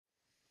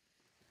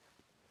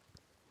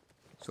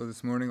So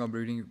this morning I'll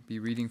be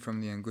reading from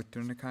the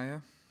Anguttara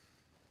Nikaya.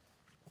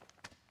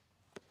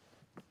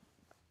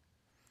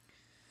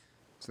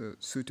 It's a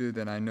sutta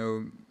that I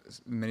know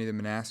many of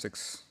the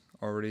monastics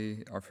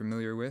already are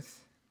familiar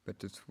with, but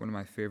it's one of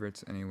my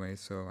favorites anyway,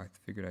 so I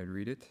figured I'd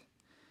read it.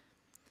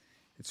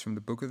 It's from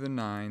the Book of the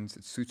Nines.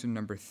 It's sutta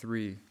number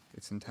 3.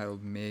 It's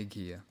entitled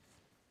Meghiya.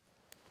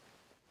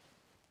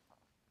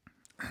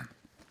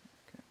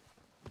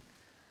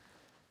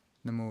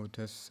 Namo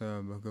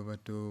tassa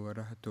bhagavato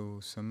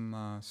arahato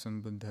samma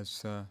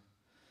sambuddhassa.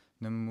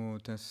 Namo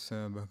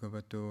tassa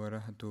bhagavato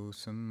arahato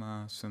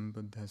samma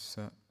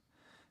sambuddhassa.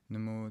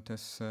 Namo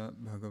tassa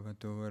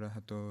bhagavato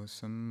arahato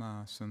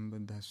samma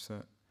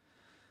sambuddhassa.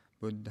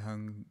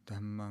 Buddhang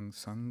dhammang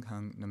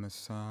sanghang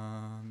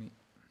namasami.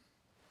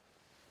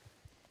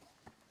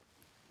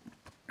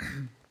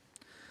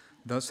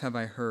 Thus have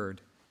I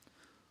heard.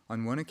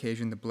 On one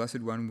occasion the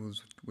Blessed One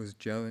was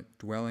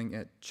dwelling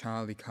at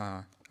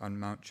Chalika, on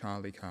Mount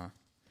Chalika.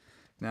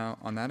 Now,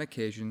 on that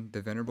occasion,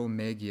 the Venerable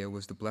Meghiya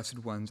was the Blessed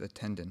One's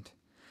attendant.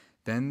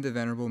 Then the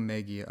Venerable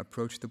Meghiya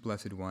approached the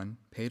Blessed One,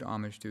 paid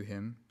homage to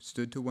him,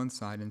 stood to one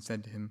side, and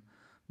said to him,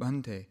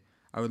 "Bhante,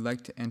 I would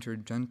like to enter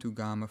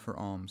Jantugama for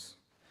alms."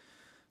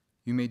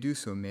 "You may do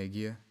so,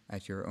 Meghiya,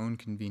 at your own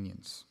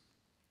convenience."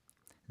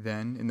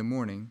 Then, in the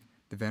morning,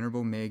 the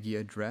Venerable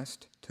Meghiya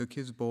dressed, took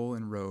his bowl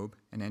and robe,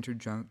 and entered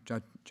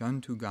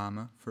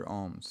Jantugama for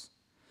alms.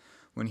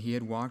 When he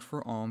had walked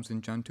for alms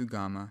in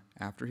Jantugama,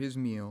 after his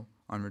meal,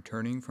 on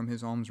returning from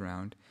his alms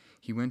round,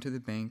 he went to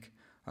the bank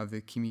of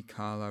the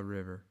Kimikala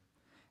river.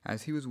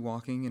 As he was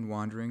walking and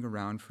wandering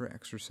around for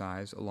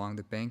exercise along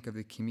the bank of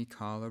the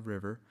Kimikala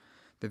river,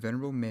 the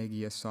Venerable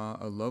Meghiya saw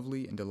a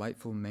lovely and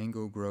delightful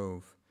mango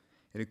grove.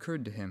 It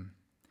occurred to him,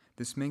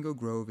 "This mango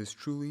grove is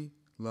truly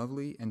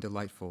lovely and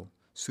delightful,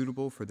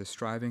 suitable for the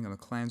striving of a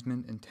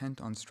clansman intent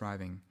on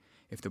striving.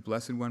 If the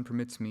Blessed One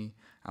permits me,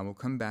 I will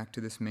come back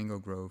to this mango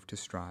grove to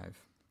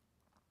strive."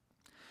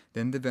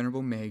 Then the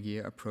Venerable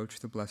Meghiya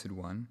approached the Blessed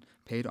One,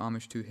 paid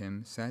homage to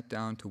him, sat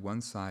down to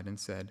one side, and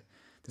said,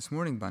 "This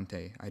morning,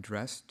 Bhante, I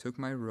dressed, took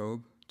my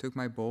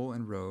bowl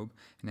and robe,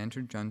 and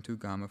entered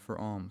Jantugama for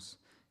alms."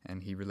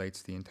 And he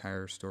relates the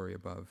entire story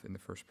above in the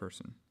first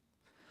person.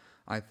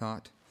 "I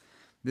thought,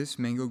 this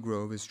mango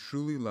grove is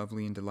truly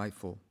lovely and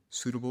delightful,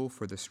 suitable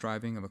for the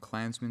striving of a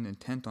clansman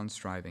intent on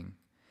striving.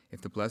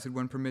 If the Blessed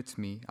One permits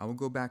me, I will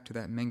go back to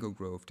that mango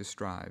grove to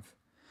strive.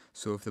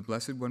 So if the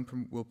Blessed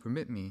One will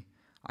permit me,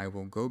 I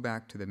will go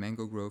back to the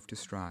mango grove to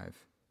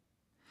strive.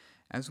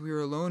 As we are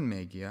alone,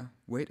 Meghiya,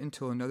 wait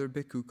until another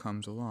bhikkhu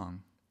comes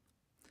along."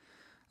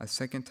 A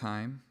second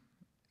time,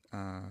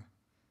 the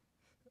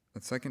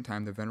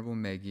Venerable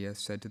Meghiya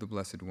said to the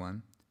Blessed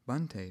One,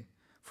 "Bhante,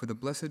 for the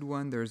Blessed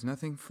One there is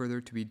nothing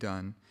further to be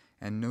done,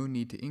 and no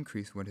need to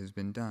increase what has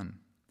been done.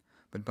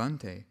 But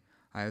Bhante,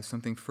 I have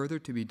something further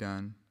to be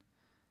done,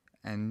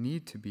 and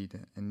need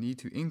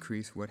to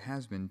increase what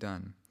has been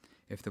done.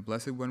 If the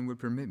Blessed One would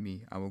permit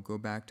me, I will go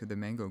back to the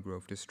mango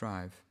grove to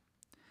strive.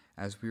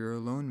 As we are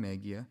alone,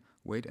 Meghiya,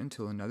 wait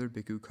until another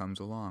bhikkhu comes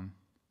along."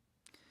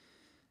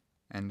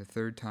 And the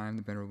third time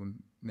the Venerable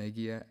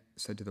Meghiya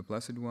said to the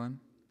Blessed One,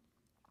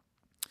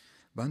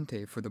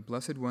 "Bhante, for the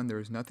Blessed One there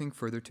is nothing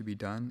further to be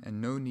done, and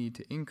no need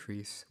to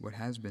increase what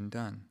has been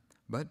done.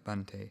 But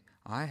Bhante,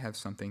 I have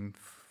something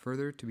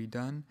further to be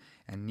done,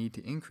 and need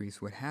to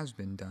increase what has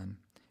been done.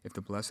 If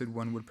the Blessed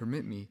One would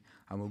permit me,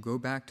 I will go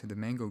back to the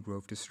mango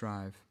grove to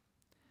strive."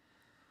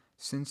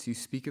 "Since you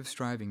speak of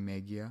striving,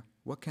 Meghiya,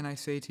 what can I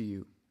say to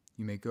you?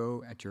 You may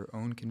go at your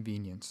own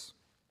convenience."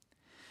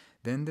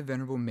 Then the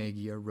Venerable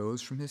Meghiya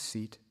rose from his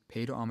seat,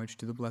 paid homage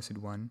to the Blessed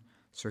One,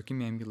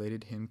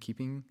 circumambulated him,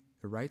 keeping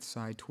the right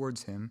side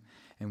towards him,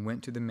 and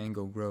went to the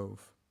mango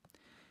grove.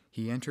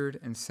 He entered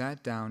and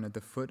sat down at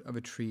the foot of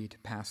a tree to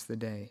pass the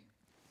day.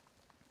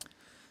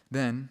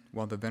 Then,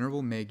 while the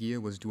Venerable Meghiya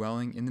was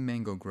dwelling in the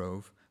mango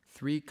grove,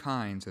 3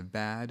 kinds of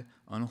bad,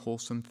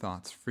 unwholesome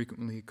thoughts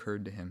frequently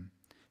occurred to him: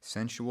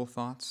 sensual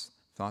thoughts,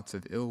 thoughts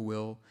of ill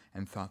will,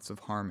 and thoughts of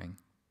harming.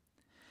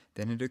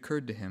 Then it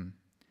occurred to him,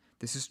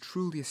 "This is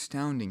truly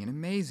astounding and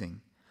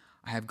amazing.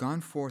 I have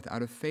gone forth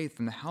out of faith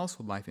from the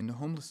household life into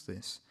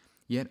homelessness,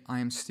 yet I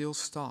am still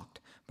stalked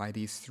by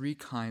these 3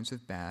 kinds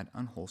of bad,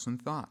 unwholesome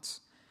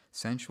thoughts: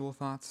 sensual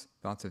thoughts,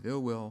 thoughts of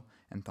ill will,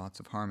 and thoughts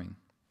of harming."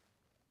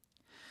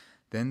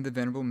 Then the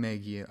Venerable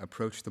Meghiya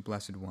approached the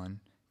Blessed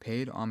One,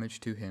 paid homage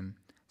to him,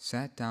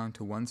 sat down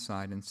to one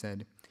side, and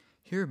said,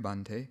 "Here,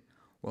 Bhante,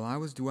 while I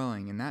was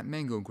dwelling in that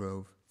mango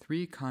grove,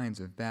 3 kinds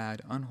of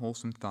bad,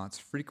 unwholesome thoughts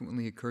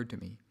frequently occurred to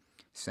me: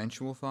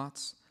 sensual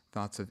thoughts,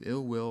 thoughts of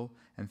ill will,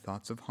 and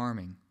thoughts of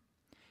harming.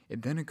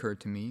 It then occurred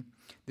to me,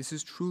 this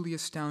is truly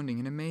astounding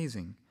and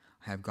amazing.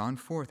 I have gone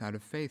forth out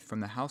of faith from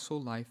the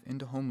household life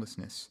into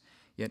homelessness,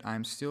 yet I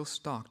am still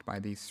stalked by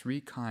these 3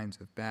 kinds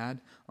of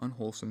bad,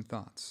 unwholesome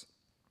thoughts: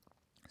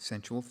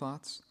 sensual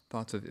thoughts,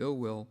 thoughts of ill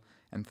will,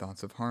 and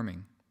thoughts of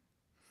harming.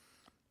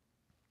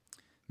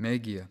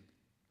 Meghiya,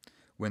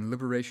 when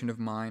liberation of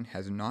mind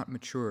has not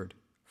matured,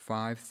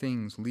 5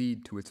 things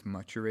lead to its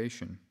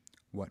maturation.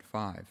 What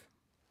 5?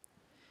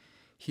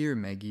 Here,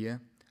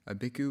 Meghiya, a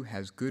bhikkhu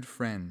has good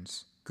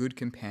friends, good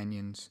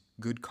companions,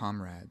 good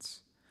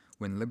comrades.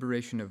 When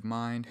liberation of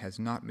mind has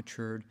not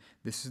matured,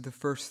 this is the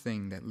first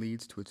thing that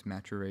leads to its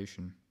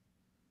maturation.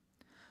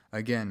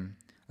 Again,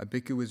 a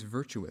bhikkhu is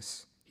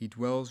virtuous. He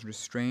dwells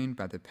restrained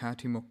by the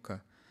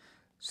patimokkha,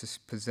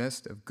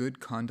 possessed of good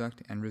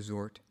conduct and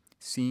resort,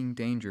 seeing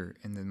danger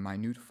in the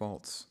minute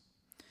faults.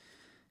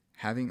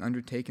 Having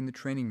undertaken the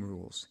training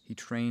rules, he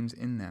trains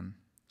in them.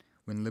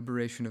 When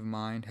liberation of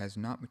mind has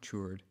not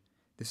matured,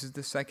 this is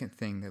the second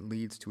thing that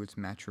leads to its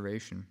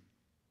maturation.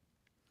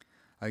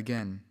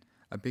 Again,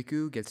 a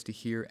bhikkhu gets to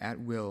hear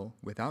at will,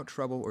 without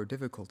trouble or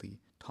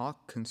difficulty,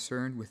 talk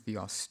concerned with the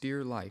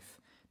austere life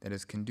that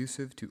is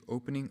conducive to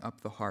opening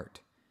up the heart,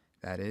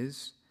 that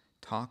is,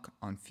 talk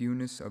on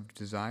fewness of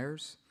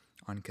desires,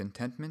 on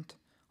contentment,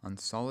 on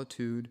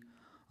solitude,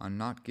 on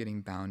not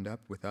getting bound up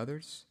with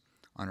others,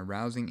 on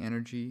arousing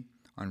energy,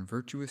 on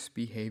virtuous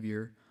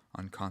behavior,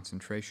 on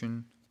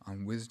concentration,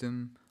 on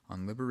wisdom,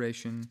 on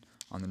liberation,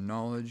 on the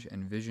knowledge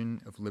and vision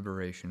of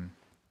liberation.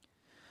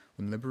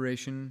 When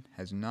liberation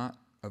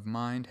of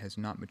mind has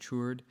not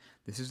matured,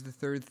 this is the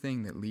third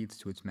thing that leads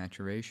to its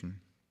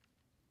maturation.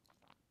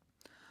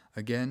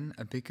 Again,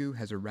 a bhikkhu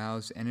has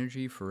aroused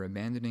energy for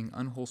abandoning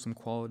unwholesome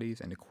qualities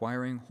and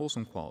acquiring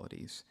wholesome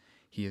qualities.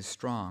 He is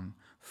strong,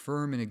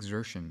 firm in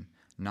exertion,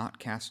 not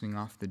casting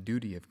off the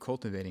duty of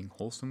cultivating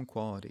wholesome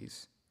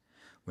qualities.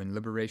 When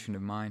liberation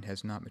of mind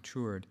has not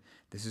matured,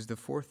 this is the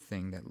fourth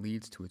thing that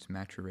leads to its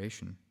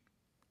maturation.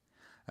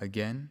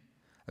 Again,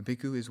 a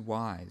bhikkhu is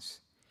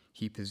wise.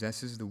 He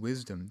possesses the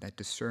wisdom that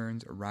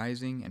discerns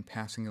arising and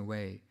passing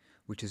away,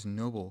 which is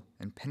noble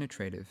and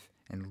penetrative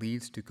and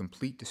leads to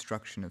complete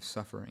destruction of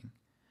suffering.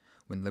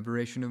 When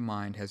liberation of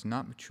mind has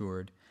not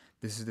matured,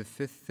 this is the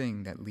fifth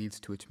thing that leads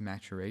to its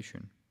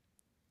maturation.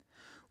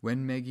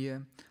 When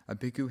Meghiya, a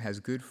bhikkhu has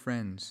good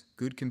friends,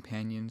 good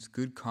companions,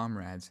 good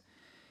comrades,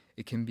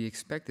 it can be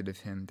expected of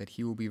him that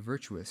he will be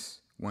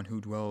virtuous, one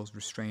who dwells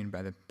restrained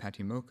by the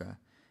patimokkha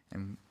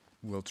and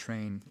will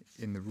train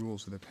in the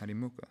rules of the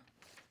patimokkha.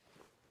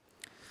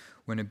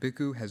 When a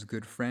bhikkhu has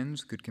good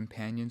friends, good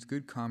companions,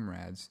 good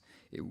comrades,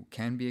 it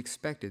can be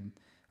expected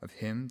of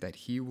him that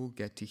he will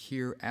get to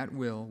hear at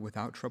will,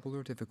 without trouble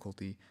or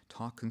difficulty,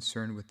 talk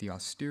concerned with the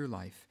austere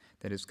life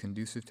that is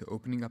conducive to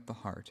opening up the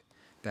heart,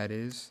 that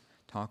is,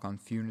 talk on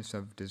fewness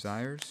of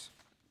desires,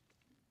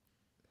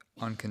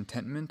 on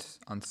contentment,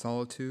 on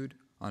solitude,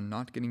 on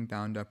not getting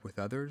bound up with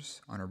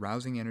others, on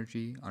arousing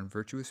energy, on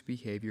virtuous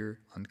behavior,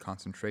 on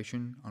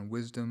concentration, on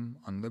wisdom,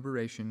 on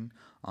liberation,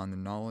 on the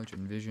knowledge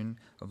and vision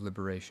of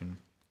liberation.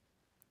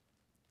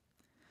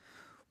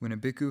 When a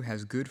bhikkhu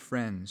has good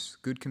friends,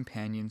 good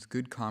companions,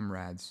 good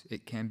comrades,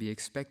 it can be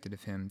expected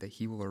of him that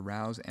he will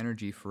arouse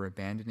energy for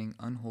abandoning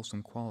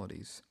unwholesome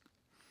qualities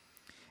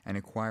and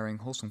acquiring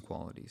wholesome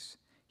qualities.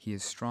 He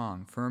is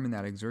strong, firm in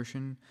that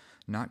exertion,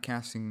 not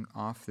casting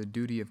off the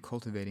duty of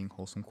cultivating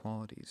wholesome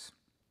qualities.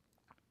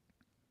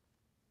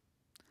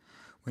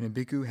 When a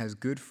bhikkhu has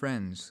good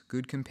friends,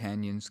 good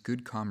companions,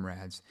 good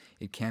comrades,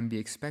 it can be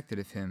expected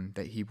of him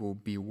that he will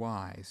be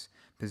wise,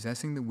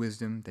 possessing the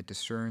wisdom that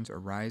discerns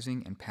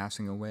arising and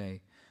passing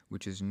away,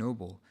 which is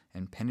noble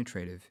and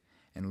penetrative,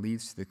 and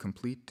leads to the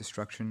complete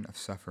destruction of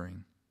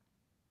suffering.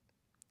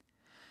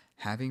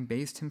 Having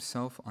based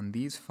himself on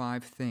these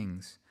 5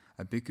 things,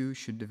 a bhikkhu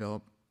should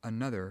develop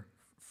another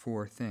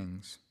 4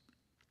 things.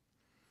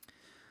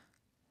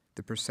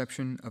 The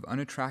perception of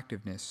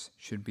unattractiveness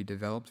should be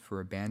developed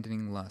for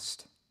abandoning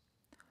lust.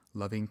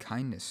 Loving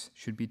kindness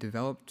should be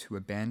developed to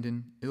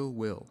abandon ill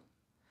will.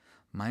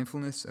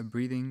 Mindfulness of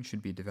breathing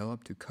should be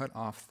developed to cut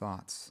off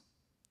thoughts.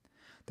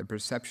 The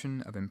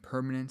perception of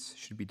impermanence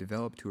should be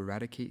developed to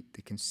eradicate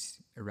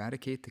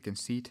the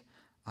conceit,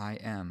 I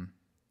am.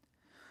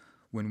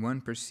 When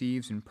one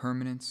perceives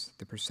impermanence,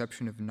 the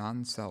perception of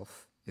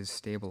non-self is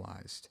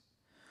stabilized.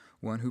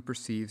 One who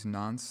perceives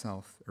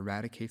non-self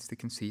eradicates the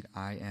conceit,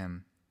 I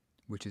am,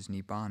 which is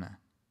nibbana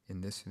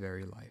in this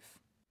very life.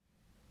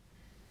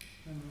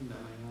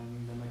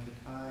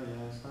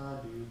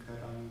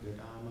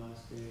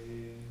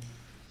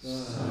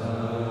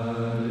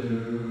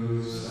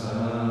 Sadhu,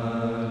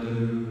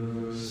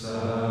 sadhu,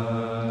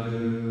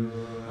 sadhu,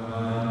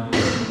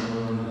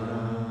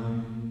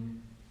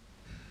 Amen.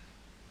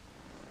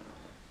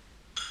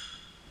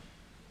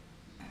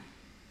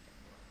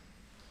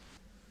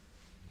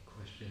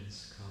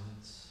 Questions,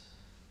 comments?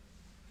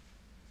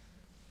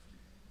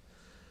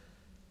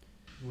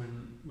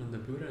 When the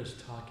Buddha is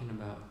talking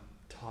about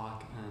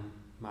talk and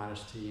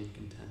modesty and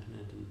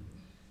contentment and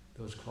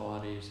those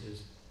qualities,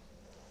 is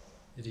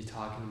he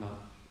talking about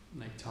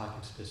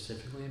talking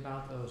specifically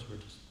about those, or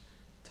just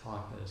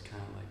talk that is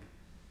kind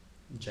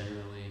of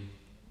generally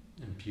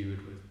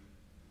imbued with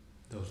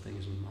those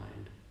things in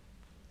mind?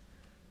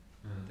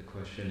 The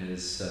question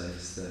is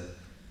the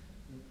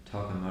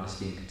talk on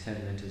modesty and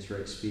contentment is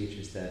right speech?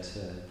 Is that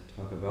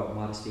talk about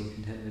modesty and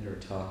contentment, or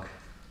talk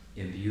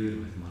imbued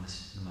with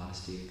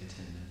modesty and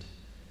contentment?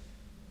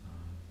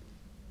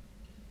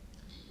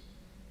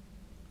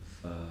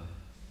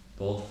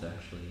 Both,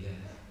 actually, yeah.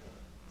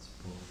 It's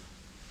both.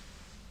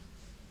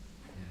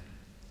 Yeah.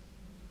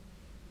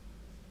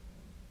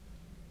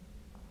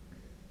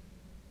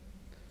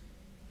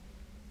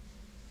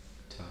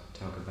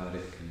 talk about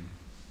it can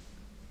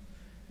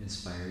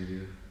inspire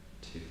you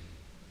to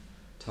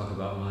talk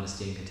about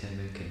modesty and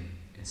contentment, can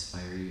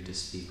inspire you to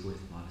speak with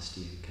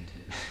modesty and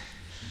contentment.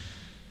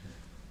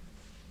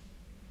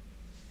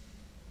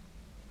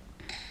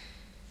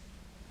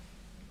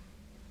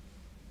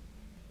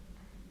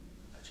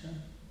 Ajahn,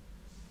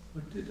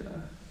 what did the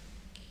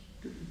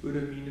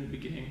Buddha mean in the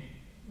beginning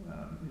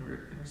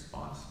in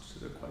response to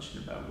the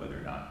question about whether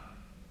or not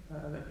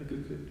that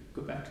bhikkhu could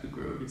go back to the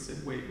grove? He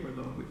said, wait, we're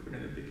alone, wait for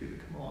another bhikkhu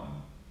to come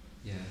along.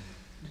 Yeah.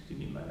 What did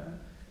he mean by that?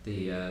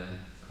 The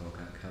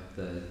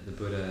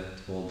Buddha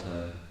told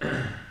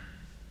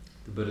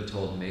the Buddha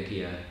told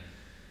Meghiya,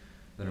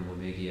 Venerable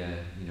Meghiya,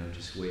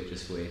 just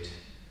wait,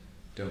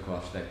 don't go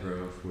off to that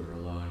grove, we're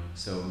alone.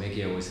 So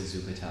Meghiya was his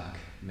upatak.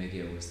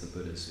 Meghiya was the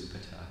Buddha's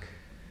upatak,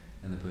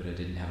 and the Buddha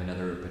didn't have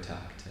another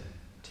upatak to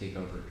take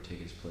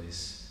his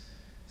place.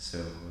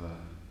 So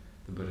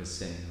the Buddha's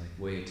saying, like,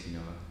 wait,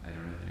 I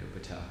don't have an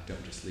upatak,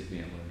 don't just leave me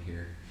alone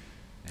here.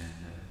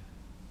 And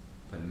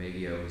but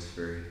Meghiya was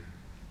very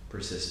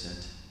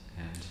persistent,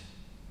 and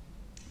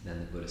then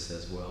the Buddha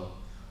says, well,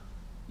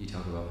 you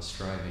talk about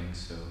striving,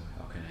 so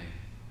how can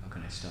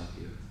I stop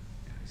you?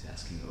 He's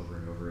asking over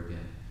and over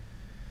again.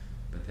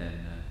 But then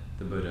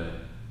the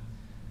Buddha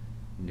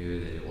knew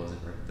that it wasn't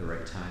the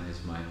right time,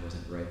 his mind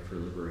wasn't ripe for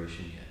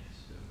liberation yet.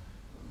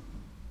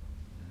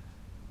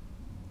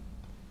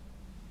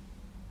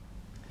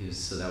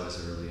 So that was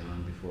early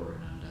on,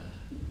 before Ananda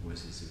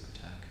was his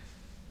upatak.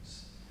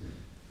 The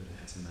Buddha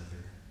had some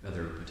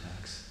other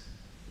upataks.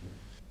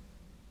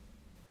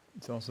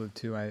 It's also,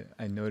 too,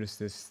 I noticed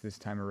this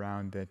time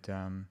around that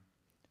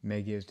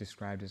Meghiya is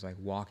described as like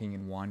walking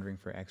and wandering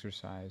for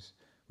exercise,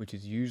 which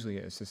is usually,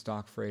 it's a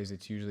stock phrase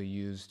that's usually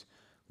used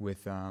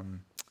with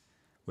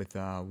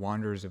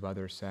wanderers of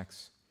other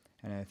sects.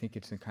 And I think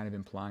it's kind of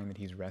implying that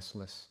he's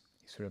restless.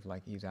 He's sort of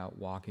like he's out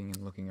walking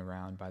and looking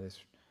around by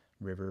this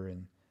river,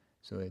 and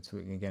so it's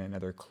again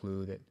another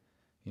clue that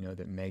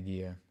that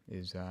Meghiya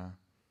is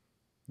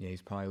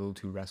he's probably a little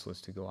too restless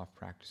to go off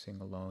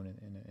practicing alone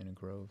in a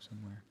grove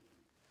somewhere.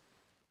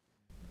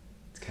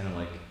 It's kind of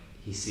like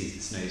he sees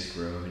this nice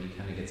grove and he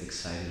kind of gets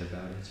excited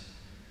about it.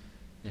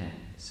 And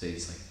so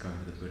he's like going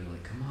to the Buddha,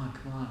 like, come on,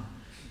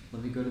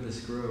 let me go to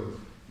this grove.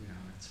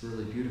 It's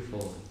really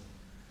beautiful.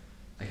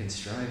 I can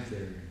strive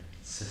there.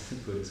 So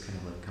the Buddha's kind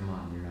of like, come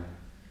on,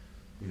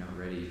 you're not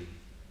ready.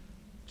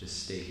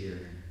 Just stay here.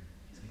 And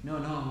he's like, no,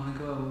 I want to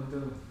go.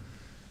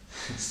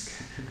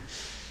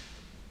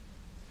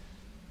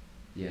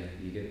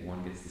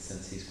 One gets the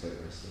sense he's quite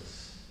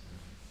restless.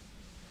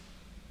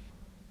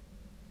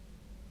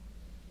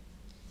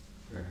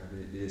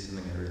 It is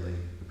something I really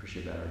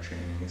appreciate about our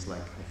training. It's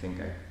like, I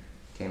think I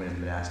came into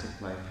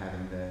monastic life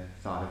having the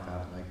thought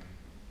about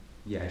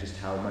just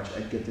how much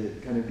I get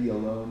to kind of be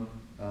alone.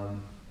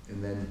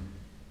 And then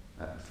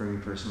for me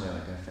personally,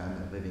 I found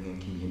that living in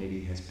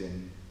community has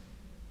been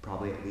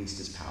probably at least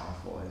as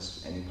powerful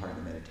as any part of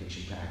the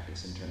meditation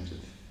practice in terms of,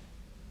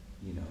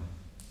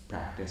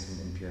 practice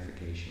and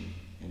purification,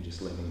 and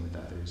just living with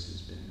others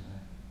has been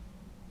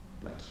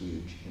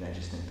huge. And I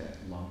just think that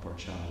Longport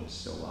Cha was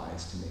so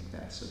wise to make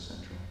that so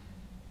central.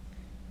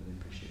 Really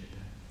appreciate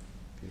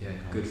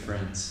that. Good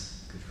friends.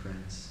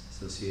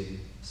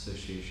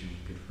 Association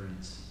with good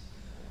friends.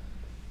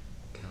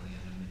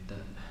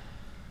 Kalyanamitta.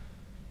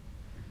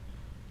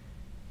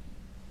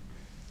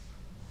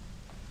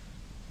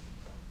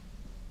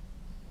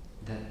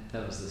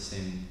 That was the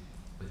same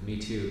with me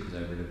too, because I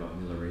read about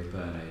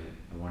Milarepa and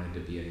I wanted to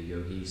be a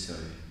yogi, so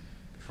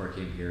before I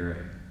came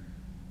here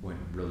I went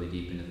really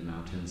deep into the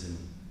mountains and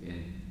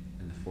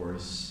in the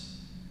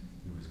forests.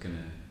 I was going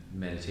to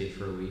meditate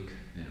for a week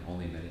and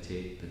only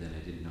meditate, but then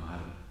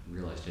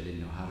realized I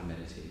didn't know how to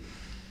meditate.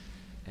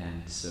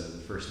 And so the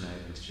first night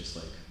was just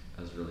like,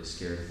 I was really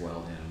scared of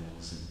wild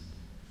animals,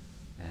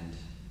 and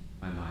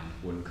my mind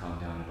wouldn't calm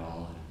down at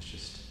all, and it was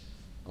just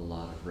a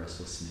lot of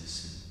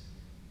restlessness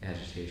and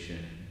agitation,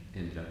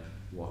 and ended up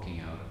walking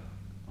out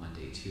on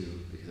day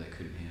 2 because I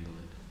couldn't handle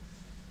it.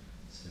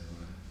 So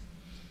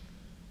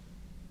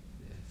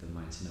the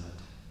mind's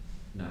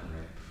not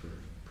ripe for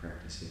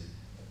practicing.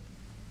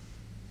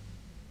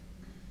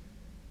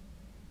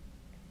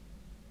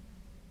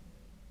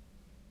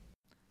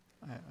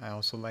 I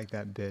also like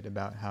that bit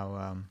about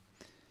how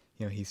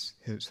he's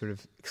sort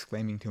of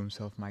exclaiming to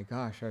himself, "My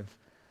gosh,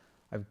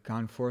 I've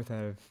gone forth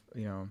out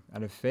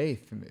of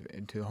faith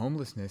into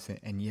homelessness,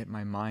 and yet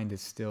my mind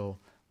is still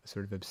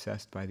sort of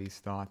obsessed by these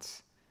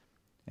thoughts."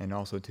 And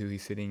also too,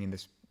 he's sitting in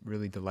this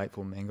really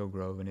delightful mango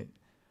grove, and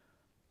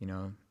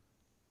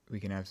we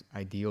can have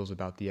ideals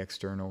about the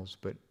externals,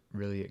 but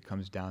really it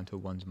comes down to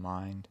one's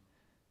mind.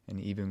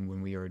 And even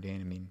when we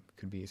ordain,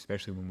 could be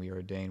especially when we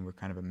ordain, we're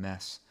kind of a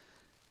mess.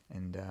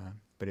 And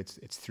but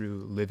it's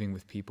through living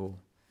with people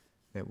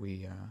that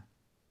we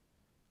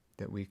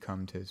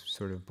come to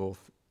sort of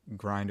both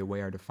grind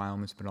away our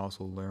defilements, but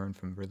also learn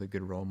from really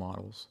good role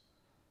models.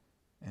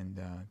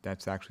 And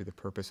that's actually the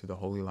purpose of the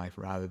holy life,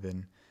 rather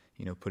than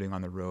putting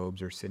on the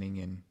robes or sitting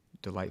in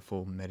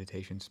delightful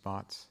meditation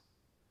spots.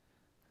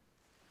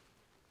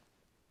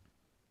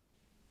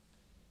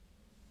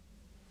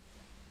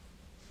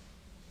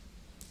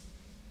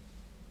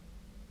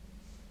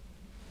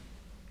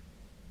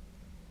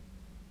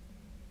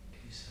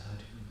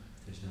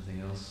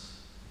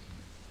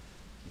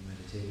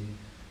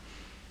 meditating.